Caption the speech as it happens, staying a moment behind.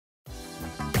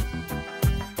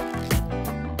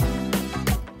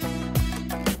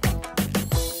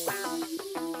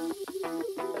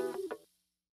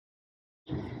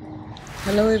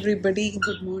Hello everybody,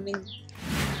 good morning.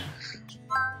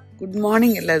 Good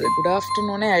morning illa idu good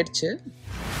afternoon ஆயிடுச்சு.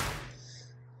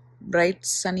 Bright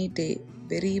sunny day,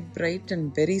 very bright and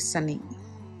very sunny.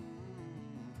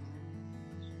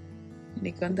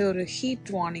 இன்னைக்கு வந்து ஒரு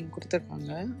heat warning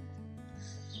கொடுத்துருக்காங்க.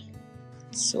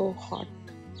 So hot.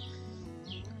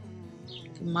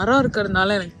 மரம்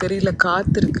இருக்கிறதுனால எனக்கு தெரியல,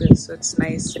 காத்து இருக்கு. So it's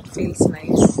nice, it feels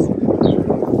nice.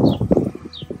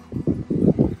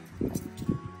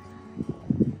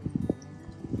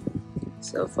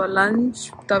 So for lunch,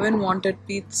 Tavin wanted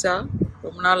pizza.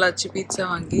 ரொம்ப நாள் ஆச்சு பீட்சா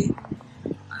வாங்கி,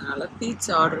 அதனால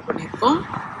பீட்சா ஆர்டர் பண்ணியிருக்கோம்.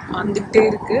 வந்துக்கிட்டே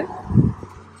இருக்கு.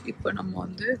 இப்போ நம்ம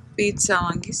வந்து பீட்சா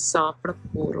வாங்கி சாப்பிட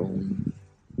போகிறோம்.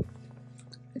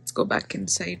 Let's go back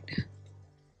inside.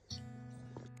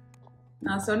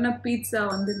 நான் சொன்ன பீட்சா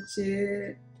வந்துருச்சு.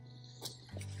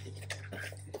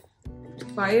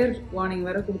 ஃபயர் வார்னிங்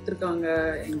வேற கொடுத்துருக்காங்க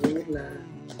எங்கள் ஊரில்.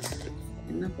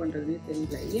 என்ன பண்றதுன்னே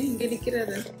தெரியல. ஏன் இங்க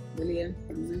நிக்கிறாரு வெளியே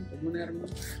ரொம்ப நேரமா?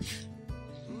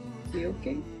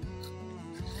 Okay.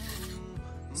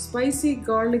 Spicy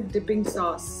garlic dipping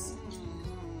sauce,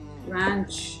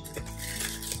 ranch,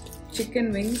 chicken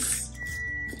wings,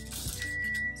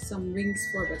 some wings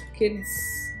for the kids,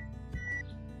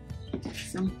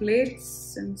 some plates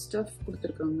and stuff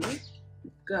கொடுத்துருக்காங்க.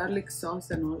 garlic sauce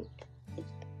and all.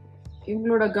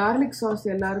 இவங்களோட கார்லிக் சாஸ்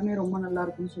எல்லாருமே ரொம்ப நல்லா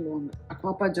இருக்குன்னு சொல்லுவாங்க.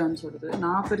 பாப்பா ஜான்ஸோடது.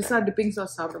 நான் பெருசா டிப்பிங்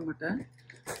சாஸ் சாப்பிட மாட்டேன்,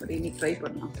 பட் இன்னைக்கு ட்ரை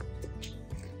பண்ணலாம்.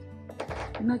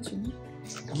 என்னாச்சு?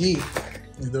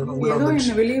 ஏதோ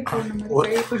என்ன வெளியே போன மாதிரி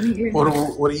ட்ரை பண்ணீங்க.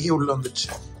 ஒரு ஈ உள்ள வந்துச்சு,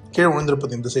 கீழே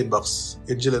விழுந்திருப்பது. இந்த சைடு பாக்ஸ்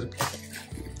எட்ஜில் இருக்கு.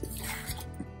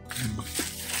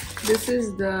 This is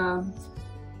the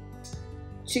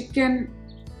chicken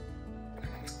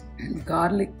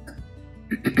garlic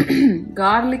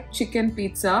chicken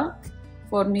pizza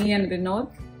for me and Vinod.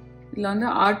 இதுல வந்து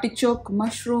artichoke,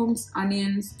 mushrooms,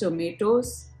 onions, tomatoes,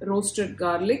 roasted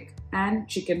garlic and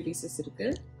chicken pieces இருக்கு.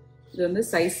 இது வந்து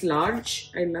size large.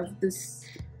 I love this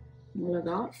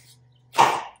மிளகா.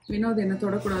 வினோத் என்ன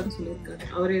தொடக்கூடாதுன்னு சொல்லியிருக்காரு.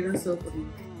 அவரே தான் சர்வ்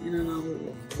பண்ணுவாங்க. ஏன்னா நான் ஒரு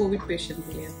கோவிட் பேஷண்ட்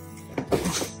இல்லையா.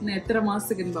 இன்னும் எத்தனை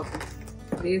மாசத்துக்குன்னு பார்ப்போம்.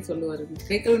 அதே சொல்லுவாரு,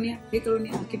 கேட்கலனியா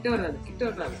கிட்ட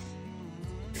வராது.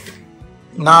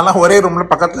 நான் ஒரே ரூம்ல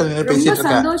பக்கத்துல நின்னு பேசிட்டு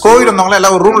இருக்கேன். கோவிட் வந்தவங்க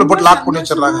எல்லாம் ஒரு ரூம்ல போட்டு லாக் பண்ணி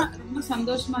வச்சிரறாங்க. ரொம்ப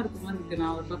சந்தோஷமா இருக்கு மாதிரி இருக்கு.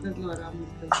 நான் ஒரு பக்கத்துல வராம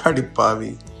இருக்கேன். அடி பாவி.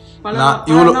 நான்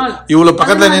இவ்வளவு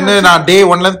பக்கத்துல நின்னு நான் டே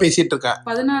 1ல இருந்து பேசிட்டு இருக்கேன்.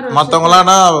 மத்தவங்க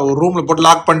எல்லாம் ஒரு ரூம்ல போட்டு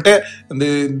லாக் பண்ணிட்டு இந்த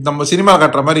நம்ம சினிமா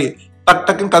காட்டுற மாதிரி டக்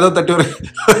டக்குன்னு கதவு தட்டி ஒரு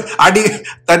அடி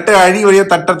வழியா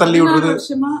தட்ட தள்ளி விடுறது.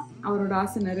 வருஷமா அவரோட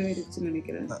ஆசை நிறைவேறிச்சுன்னு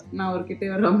நினைக்கிறேன். நான்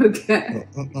அவர்கிட்ட வராம இருக்கேன்.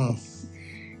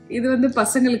 இது வந்து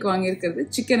பசங்களுக்கு வாங்கியிருக்கிறது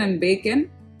chicken and bacon.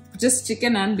 Just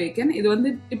chicken and bacon. இது வந்து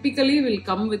typically will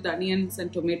come with onions and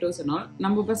tomatoes and all.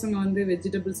 நம்ம பசங்க வந்து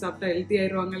வெஜிடபிள் சாப்பிட்டா ஹெல்த்தி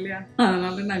ஆயிடுவாங்க இல்லையா,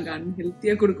 அதனால நாங்க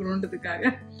அன்ஹெல்த்தியா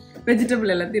கொடுக்கணுன்றதுக்காக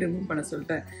வெஜிடபிள் எல்லாத்தையும் ரிமூவ் பண்ண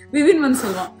சொல்லிட்டேன். விவின் வந்து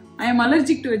சொல்லுவான், I am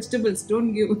allergic to vegetables,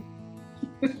 don't give.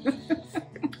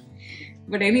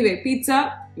 But anyway, pizza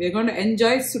we are going to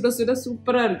enjoy. சுட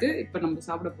சூப்பரா இருக்கு. இப்போ நம்ம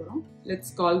சாப்பிட போறோம். Let's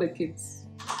call the kids.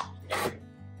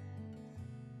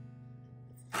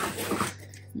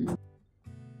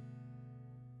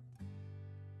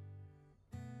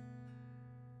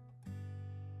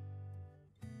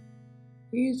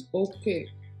 He is okay.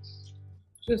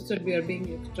 Just that we are being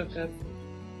extra careful.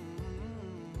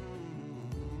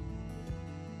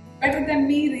 Better than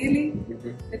me, really.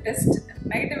 The test.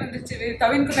 Night vanduchu.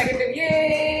 Tavin ku negative.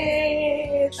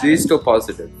 Yay! She is too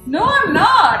positive. No, I'm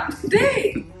not. Today.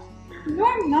 No,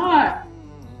 I'm not.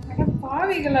 Ada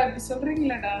paavigala apdi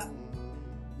solringala.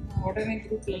 Odane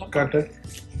groupla la. Cut it.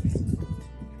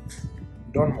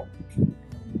 Don't move.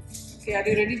 Okay, are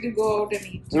you ready to go out and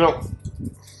eat? No.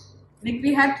 Like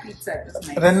we had pizza. It was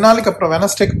nice. 2 நாளைக்கு அப்புறம் வேணா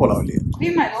stack போலாம் வெளியே.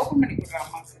 Neema open பண்ணி குடுறா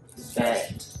அம்மா.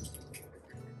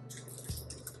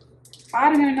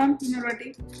 பாருங்க வேணாம் இன்னொரு வாட்டி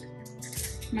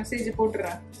மெசேஜ்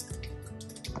போட்டுறா.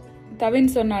 தவின்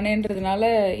சொன்னானேன்றதுனால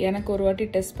எனக்கு ஒரு வாட்டி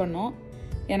டெஸ்ட் பண்ணோம்.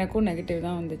 எனக்கும் நெகட்டிவ்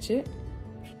தான் வந்துச்சு.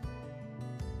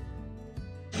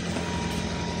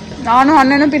 நானும்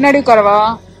அண்ணனும் பின்னாடி உட்காரவா?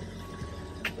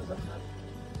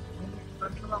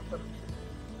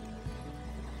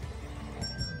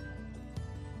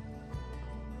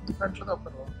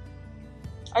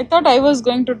 I thought I was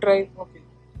going to drive. Okay.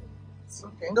 So,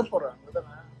 எங்க போற?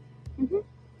 அங்கதானே.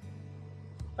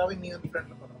 தவி நீ வந்து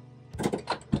ஃப்ரண்ட்ல போற.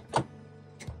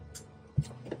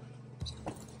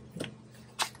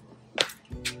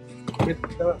 With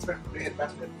the front rear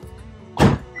basket.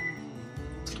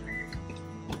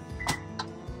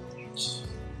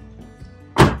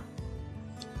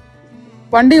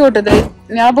 வண்டி ஓட்டுது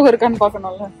ஞாபகம் இருக்கான்னு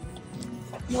பார்க்கணும்ல.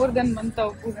 மோர் தென் மந்த்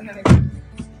ஆகுதுன்னு நினைக்கிறேன்.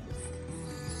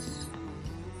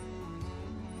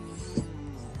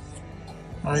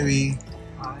 Hi.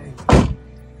 Hi.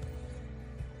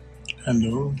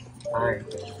 Hello. Hi.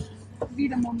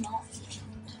 வீட மூடணும்.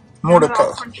 மூடக்கா.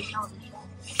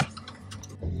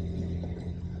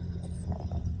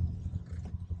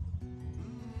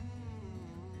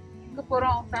 எங்க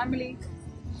போறோம் family?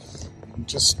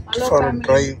 Just for a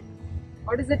drive.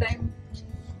 What is the time?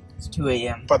 It's 2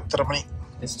 a.m. 10 money.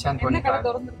 It's 10:25. என்ன கடை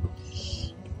திறந்திருக்கு?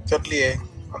 தெரியலையே.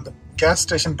 அந்த கேஸ்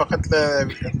ஸ்டேஷன் பக்கத்துல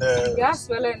அந்த கேஸ்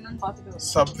விலை என்னன்னு பாத்துட்டு வரேன்.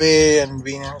 Subway and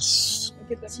Venus.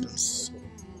 Okay, that's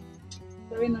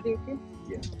Praveen, are you okay?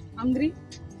 Yeah. Hungry?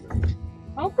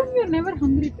 How come you're never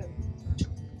hungry?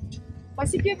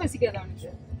 பசிக்காத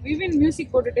அவனுக்கு. Even music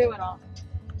போட்டுட்டே வரான்.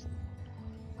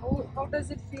 How does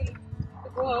it feel to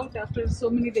go out after so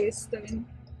many days, Praveen?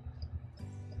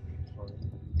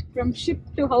 From ship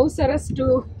to house arrest to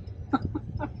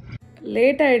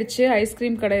late ஆயிடுச்சு.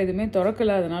 Ice cream கடை எதுவுமே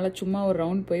திறக்கல. அதனால சும்மா ஒரு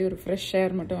ரவுண்ட் போய் ஒரு ஃப்ரெஷ்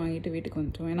ஏர் மட்டும் வாங்கிட்டு வீட்டுக்கு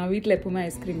வந்துட்டோம். ஏன்னா வீட்டில் எப்பவுமே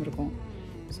ஐஸ்கிரீம் இருக்கும்.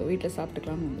 ஸோ வீட்டில்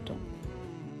சாப்பிட்டுக்கலாம்னு வந்துட்டோம்.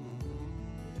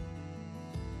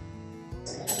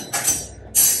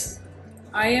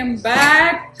 I am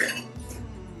back.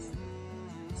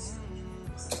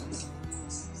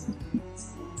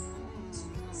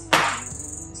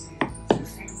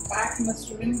 Back,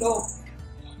 Mr. Window.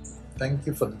 Thank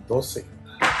you for the dosa.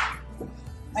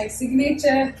 My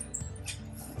signature.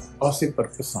 Aussie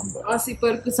purple sambar. Aussie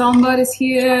purple sambar is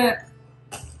here.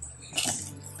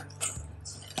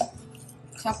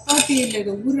 Chapati இல்லை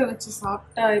இதை ஊற வச்சு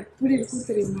சாப்பிட்டா எப்படி இருக்கும்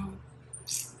தெரியுமா?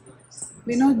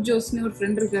 வினோத் ஜோஸ்னு ஒரு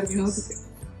ஃப்ரெண்ட் இருக்கார் வினோத்துக்கு.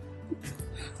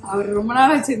 அவர் ரொம்ப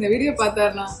நாள் ஆச்சு இந்த வீடியோ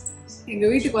பார்த்தாருனா எங்க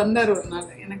வீட்டுக்கு வந்தார் ஒரு நாள்.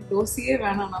 எனக்கு தோசையே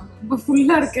வேணாம், நான் ரொம்ப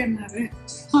ஃபுல்லா இருக்கேன்னாரு.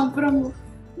 அப்புறம்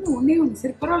இன்னும் ஒன்னே ஒன்று,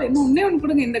 சரி பரவாயில்ல இன்னும் ஒன்னே ஒன்று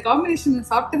கொடுங்க, இந்த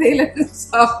காம்பினேஷன் சாப்பிட்டதே இல்லை,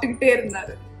 சாப்பிட்டுக்கிட்டே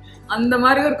இருந்தாரு. அந்த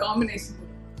மாதிரி ஒரு காம்பினேஷன்.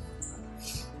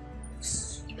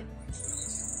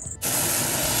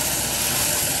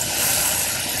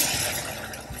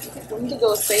 குண்டு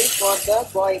தோசை for the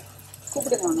boy.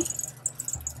 கூப்பிடுங்க அவனை.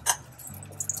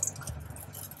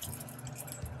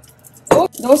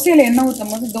 தோசையில எண்ணெய்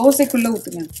ஊற்றும் போது தோசைக்குள்ள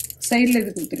ஊத்துங்க. சைட்ல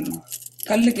எதுக்கு ஊத்துறீங்க?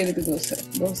 கல்லுக்கு எதுக்கு தோசை?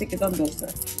 தோசைக்கு தான் தோசை.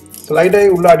 ஸ்லைட் ஆகி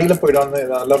உள்ள அடியில போய்டும்.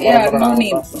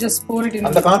 just pour it in.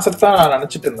 அந்த கான்செப்ட் தான் நான்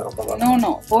நினைச்சிட்டு இருந்தேன்.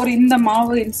 No pour in the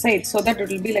மாவு inside so that it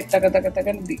will be like தக தக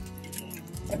தகன்னு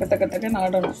தக தக தகன்னு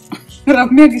ஆடணும்.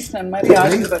 ரம்யா கிருஷ்ணன் மாதிரி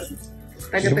ஆடுறாரு.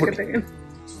 தக தக தக.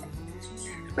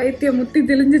 பைத்தியம் முத்தி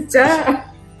தெளிஞ்சிச்சா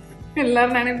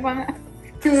எல்லாரும் நினைப்பாங்க.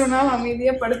 இவ்வளவு நாள்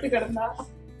அமைதியா படுத்து கிடந்தா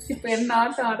இப்ப என்ன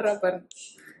ஆட்டம் ஆடுறா பாருங்க.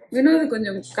 வினோத்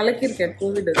கொஞ்சம் கலக்கிருக்காரு.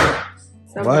 கோவிட்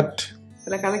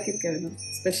அதுல கலக்கிருக்காரு.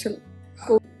 ஸ்பெஷல்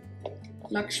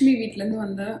லக்ஷ்மி வீட்ல இருந்து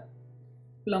வந்த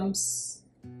பிளம்ஸ்,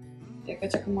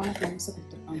 எக்கச்சக்கமான பிளம்ஸ்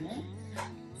கொடுத்துருக்காங்க.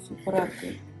 சூப்பரா இருக்கு.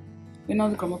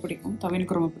 வினோதுக்கு ரொம்ப பிடிக்கும்,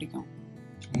 தவனுக்கு ரொம்ப பிடிக்கும்.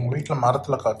 உங்க வீட்டுல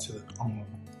மரத்துல காய்ச்சது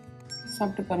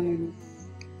சாப்பிட்டு பாருங்க.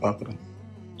 பாக்குறேன்.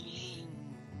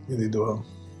 இது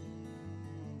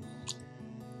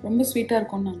ரொம்ப ஸ்வீட்டா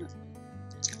இருக்கும். நாங்க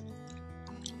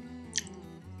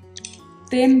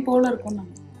தேன் போல இருக்கும்.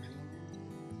 நாங்க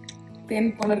தேன்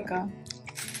போல இருக்கா?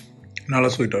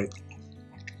 நல்லா ஸ்வீட்டா இருக்கு.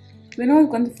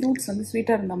 வினோதுக்கு வந்து ஃப்ரூட்ஸ் வந்து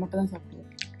ஸ்வீட்டா இருந்தா மட்டும் தான்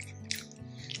சாப்பிடுவோம்.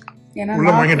 ஏன்னா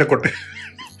உள்ள மாங்கிட்ட கொட்டை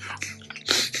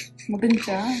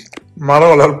முடிஞ்சா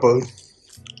மரம் வளர்ப்பது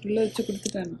உள்ள வச்சு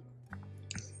கொடுத்துட்டேன்.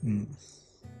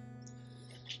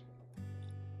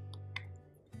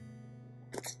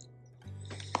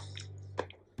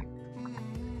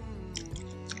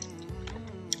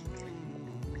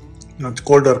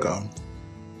 கோல்டா இருக்கா?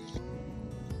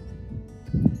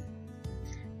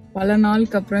 பல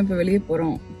நாளுக்கு அப்புறம் இப்ப வெளியே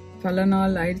போறோம். பல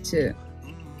நாள் ஆயிடுச்சு.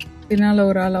 பின்னால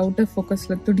ஒரு ஆள் அவுட் ஆஃப்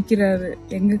ஃபோக்கஸ்ல துடிக்கிறாரு.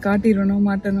 எங்க காட்டிடணும்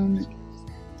மாட்டணும்னு.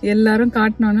 எல்லாரும்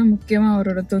காட்டினோன்னா முக்கியமா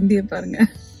அவரோட தொந்தியை பாருங்க.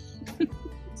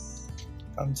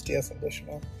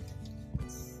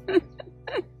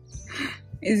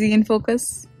 Is he in focus?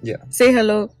 Yeah. Say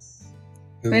hello.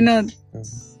 Vinod.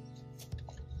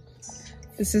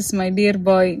 This is my dear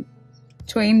boy,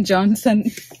 Twain Johnson.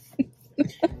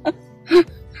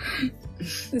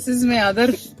 This is my other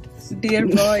dear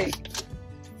boy,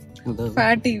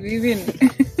 Patty Vivin.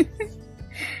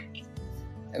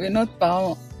 Vinod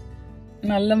பாவம்,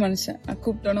 நல்ல மனுஷன்.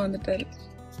 கூப்பிட்டோன்னு வந்துட்டாரு.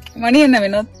 மணி என்ன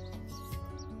வினோத்?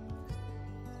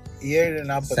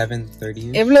 7:30.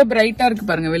 எவ்வளவு பிரைட்டா இருக்கு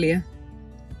பாருங்க வெளிய.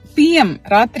 PM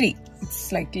ராத்திரி. It's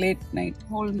like late night.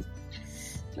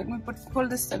 Let me hold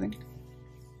this seven.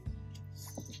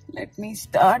 Let me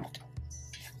start.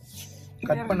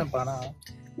 Cut பண்ண பானா.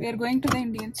 We are going to the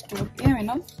Indian store. ஏன்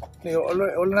வேணும்?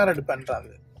 எவ்வளவு நேரம் எடுத்து பண்றாங்க?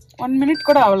 1 minute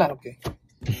கூட ஆகல. ஓகே.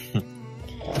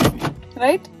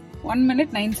 Right? 1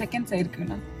 minute 9 seconds ஆயிருக்கு.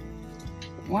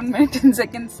 1 minute 10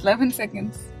 seconds, 11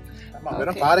 seconds. ஆமா,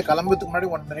 வெறும் காரை கிளம்புறதுக்கு முன்னாடி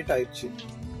 1 minute ஆயிடுச்சு.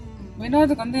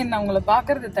 வினோதுக்கு வந்து என்ன உங்களை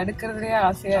பாக்குறது தடுக்கிறதுலயே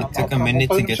ஆசையா இருக்கு.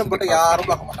 30 நிமிஷம் போட்டு யாரும்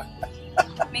பார்க்க மாட்டாங்க.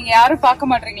 நீங்க யாரும்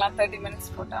பார்க்க மாட்டீங்களா 30 minutes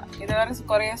போட்டா? இது வேற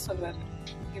குறையா சொல்றாரு.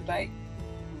 Okay, bye.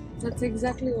 That's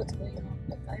exactly what's going on.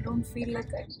 Like, I don't feel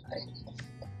like I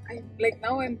like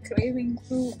now I'm craving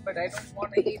food, but I don't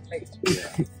want to eat like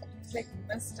it's like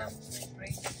messed up my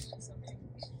brain or something.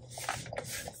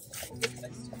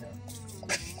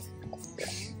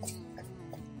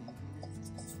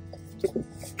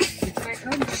 Right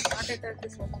now, my heart attack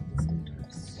is one of the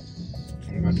symptoms.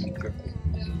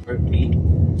 For me,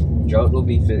 drought will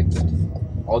be fixed.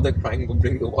 All the crying will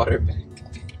bring the water back.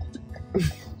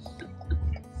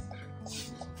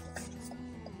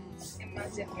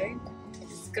 Imagine, right?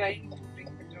 It's crying to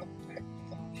bring the drought back.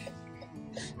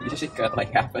 You should cut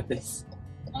like half of this.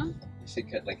 Huh? You should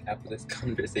cut like half of this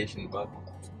conversation, Bob.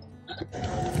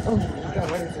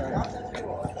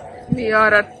 We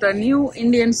are at the new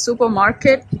Indian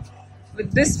supermarket with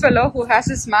this fellow who has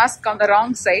his mask on the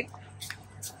wrong side.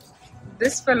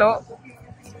 This fellow,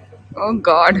 oh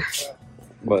God.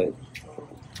 What?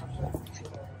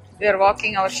 We are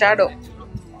walking our shadow.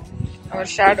 Our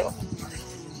shadow.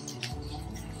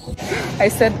 I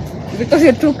said, because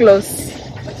you're too close.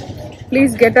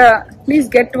 Please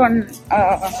get one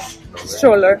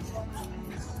stroller.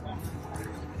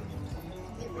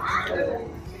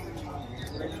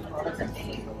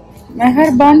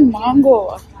 Meherban mango.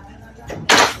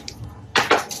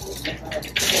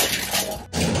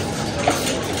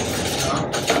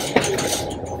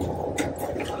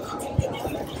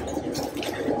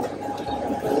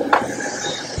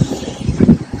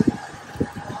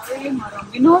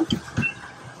 Vinod,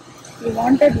 you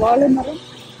wanted watermelon?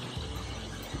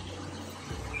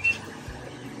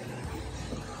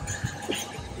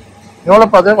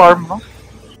 எவ்வளவு பாதே வாழணும்.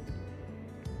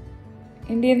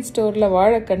 Indian ஸ்டோரில்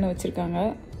வாழைக்கன்று வச்சுருக்காங்க.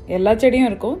 எல்லா செடியும்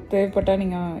இருக்கும். தேவைப்பட்டால்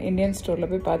நீங்கள் Indian ஸ்டோரில்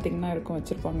போய் பார்த்தீங்கன்னா இருக்கும்,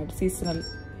 வச்சுருப்பாங்க. சீசனல்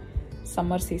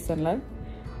சம்மர் சீசனில்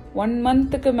 1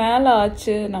 monthக்கு மேலே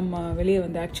ஆச்சு நம்ம வெளியே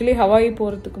வந்து. ஆக்சுவலி ஹவாய்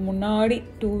போகிறதுக்கு முன்னாடி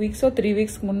 2 weeks or 3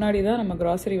 weeks முன்னாடி தான் நம்ம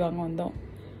க்ராசரி வாங்க வந்தோம்.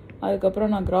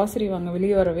 அதுக்கப்புறம் நான் க்ராசரி வாங்க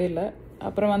வெளியே வரவே இல்லை.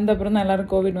 அப்புறம் வந்தப்புறம் தான்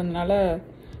எல்லோரும் கோவிட் வந்ததுனால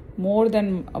more than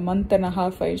a month and a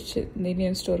half ஆயிடுச்சு இந்த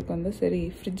இந்தியன் ஸ்டோருக்கு வந்து. சரி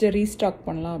ஃப்ரிட்ஜை ரீஸ்டாக்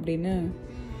பண்ணலாம் அப்படின்னு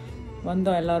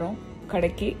வந்தோம் எல்லோரும்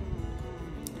கடைக்கு.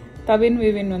 தவின்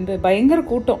விவின் வந்து பயங்கர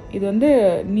கூட்டம். இது வந்து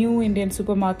நியூ இந்தியன்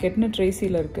சூப்பர் மார்க்கெட்னு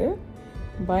ட்ரேசியில் இருக்குது.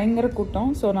 பயங்கர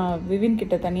கூட்டம். ஸோ நான் விவின்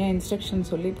கிட்ட தனியாக இன்ஸ்ட்ரக்ஷன்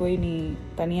சொல்லி போய் நீ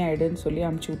தனியாக எடுன்னு சொல்லி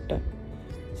அமுச்சு விட்டேன்.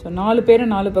 ஸோ 4 பேர்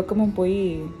 4 பக்கமும் போய்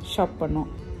ஷாப் பண்ணோம்.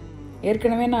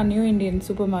 ஏற்கனவே நான் நியூ இந்தியன்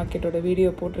சூப்பர் மார்க்கெட்டோட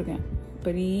வீடியோ போட்டிருக்கேன்.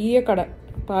 பெரிய கடை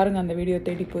பாருங்கள், அந்த வீடியோ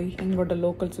தேடி போய். எங்களோட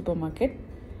லோக்கல் சூப்பர் மார்க்கெட்.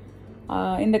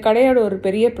 இந்த கடையோட ஒரு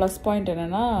பெரிய ப்ளஸ் பாயிண்ட்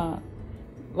என்னென்னா,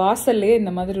 வாசல்லே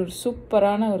இந்த மாதிரி ஒரு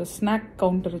சூப்பரான ஒரு ஸ்நாக்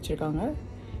கவுண்டர் வச்சுருக்காங்க.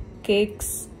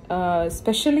 Cakes,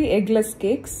 specially eggless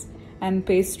cakes and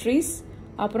pastries,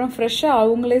 அப்புறம் ஃப்ரெஷ்ஷாக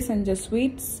அவங்களே செஞ்ச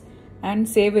sweets and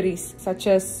savouries such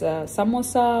as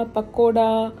samosa, pakoda,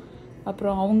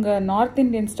 அப்புறம் அவங்க நார்த்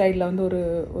இந்தியன் ஸ்டைலில் வந்து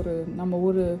ஒரு நம்ம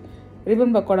ஊர்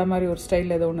ரிபன் பக்கோடா மாதிரி ஒரு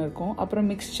ஸ்டைலில் ஏதோ ஒன்று இருக்கும். அப்புறம்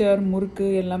மிக்சர், முறுக்கு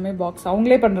எல்லாமே பாக்ஸ்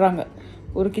அவங்களே பண்ணுறாங்க.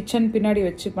 ஒரு கிச்சன் பின்னாடி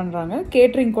வச்சு பண்ணுறாங்க.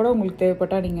 கேட்ரிங் கூட உங்களுக்கு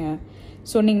தேவைப்பட்டால் நீங்கள்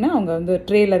சொன்னிங்கன்னா அவங்க வந்து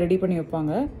ட்ரேயில் ரெடி பண்ணி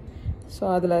வைப்பாங்க. ஸோ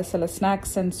அதில் சில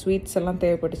ஸ்நாக்ஸ் அண்ட் ஸ்வீட்ஸ் எல்லாம்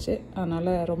தேவைப்பட்டுச்சு.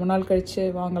 அதனால் ரொம்ப நாள் கழித்து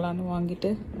வாங்கலான்னு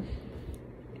வாங்கிட்டு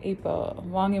இப்போ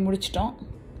வாங்கி முடிச்சிட்டோம்.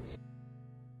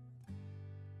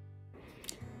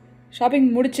 ஷாப்பிங்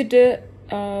முடிச்சுட்டு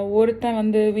ஒருத்தன்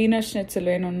வந்து வீனஸ் ஸ்னெட்சல்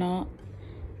வேணும்னா,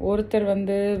 ஒருத்தர்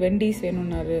வந்து வெண்டீஸ்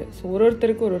வேணும்னாரு. ஸோ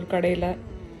ஒருத்தருக்கு ஒரு கடையில்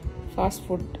ஃபாஸ்ட்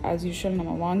ஃபுட் ஆஸ் யூஷுவல்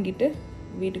நம்ம வாங்கிட்டு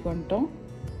வீட்டுக்கு வந்துட்டோம்.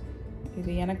 இது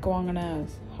எனக்கு வாங்கின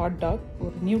ஹாட் டாக்,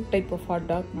 ஒரு new type of hot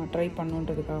dog நான் ட்ரை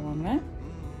பண்ணுன்றதுக்காக வாங்கினேன்.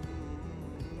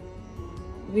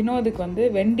 வினோதுக்கு வந்து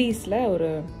வெண்டீஸில் ஒரு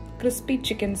கிறிஸ்பி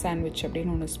சிக்கன் சாண்ட்விச்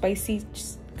அப்படின்னு ஒன்று,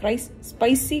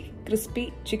 ஸ்பைசி கிறிஸ்பி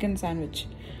சிக்கன் சாண்ட்விச்,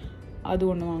 அது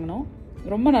ஒன்று வாங்கினோம்.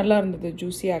 ரொம்ப நல்லா இருந்தது,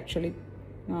 ஜூஸி. ஆக்சுவலி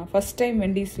நான் ஃபஸ்ட் டைம்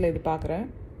வெண்டீஸில் இது பார்க்குறேன்.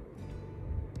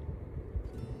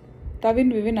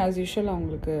 தவின் விவின் ஆஸ் யூஷுவல்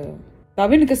அவங்களுக்கு,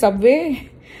 தவினுக்கு சப்வே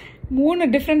 3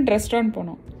 டிஃப்ரெண்ட் ரெஸ்டாரண்ட்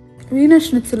போனோம். வீனஸ்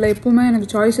ஸ்னிட்ஸில் எப்பவுமே எனக்கு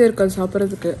சாய்ஸே இருக்காது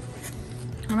சாப்பிட்றதுக்கு.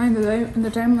 ஆனால்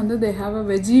இந்த டைம் வந்து they have a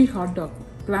veggie hot dog,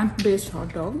 plant based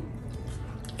hot dog.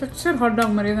 Texture hot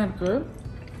dog மாதிரியே தான் இருக்குது.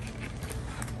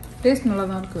 டேஸ்ட் நல்லா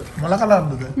தான் இருக்குது. மிளகாலாம்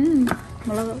இருந்தது.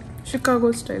 மிளகா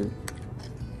சிகாகோ ஸ்டைல்.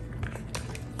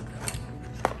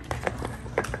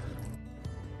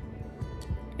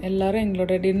 எல்லாரும்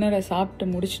எங்களோட டின்னரை சாப்பிட்டு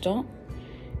முடிச்சிட்டோம்.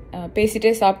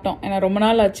 பேசிட்டே சாப்பிட்டோம். ஏன்னா ரொம்ப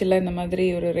நாள் ஆச்சுல்ல இந்த மாதிரி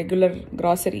ஒரு ரெகுலர்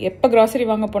கிராசரி. எப்போ கிராசரி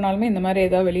வாங்க போனாலுமே இந்த மாதிரி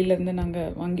ஏதாவது வெளியிலேருந்து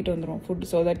நாங்கள் வாங்கிட்டு வந்துடுவோம் ஃபுட்.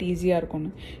 ஸோ தட் ஈஸியாக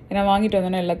இருக்கும்னு. ஏன்னா வாங்கிட்டு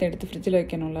வந்தோன்னா எல்லாத்தையும் எடுத்து ஃப்ரிட்ஜில்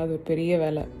வைக்கணும்ல, அது ஒரு பெரிய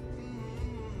வேலை.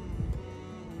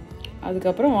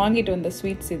 அதுக்கப்புறம் வாங்கிட்டு வந்த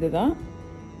ஸ்வீட்ஸ் இது தான்.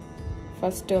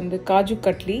 ஃபஸ்ட்டு வந்து காஜு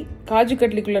கட்லி. காஜு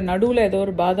கட்லிக்குள்ளே நடுவில் ஏதோ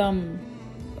ஒரு பாதாம்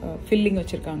ஃபில்லிங்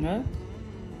வச்சுருக்காங்க.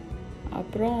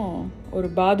 அப்புறம் ஒரு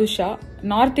பாதுஷா,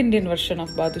 நார்த் இண்டியன் வெர்ஷன்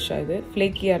ஆஃப் பாதுஷா, இது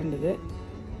ஃப்ளேக்கியாக இருந்தது.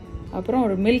 அப்புறம்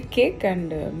ஒரு மில்க் கேக்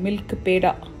அண்ட் மில்க்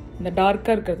பேடா. இந்த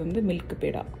டார்க்காக இருக்கிறது வந்து மில்க்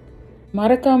பேடா.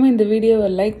 மறக்காமல் இந்த வீடியோவை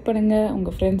லைக் பண்ணுங்கள்,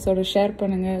 உங்கள் ஃப்ரெண்ட்ஸோட ஷேர்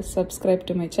பண்ணுங்கள், subscribe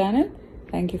to my channel.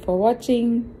 Thank you for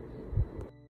வாட்சிங்.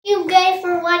 Thank you guys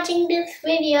for watching this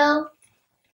video.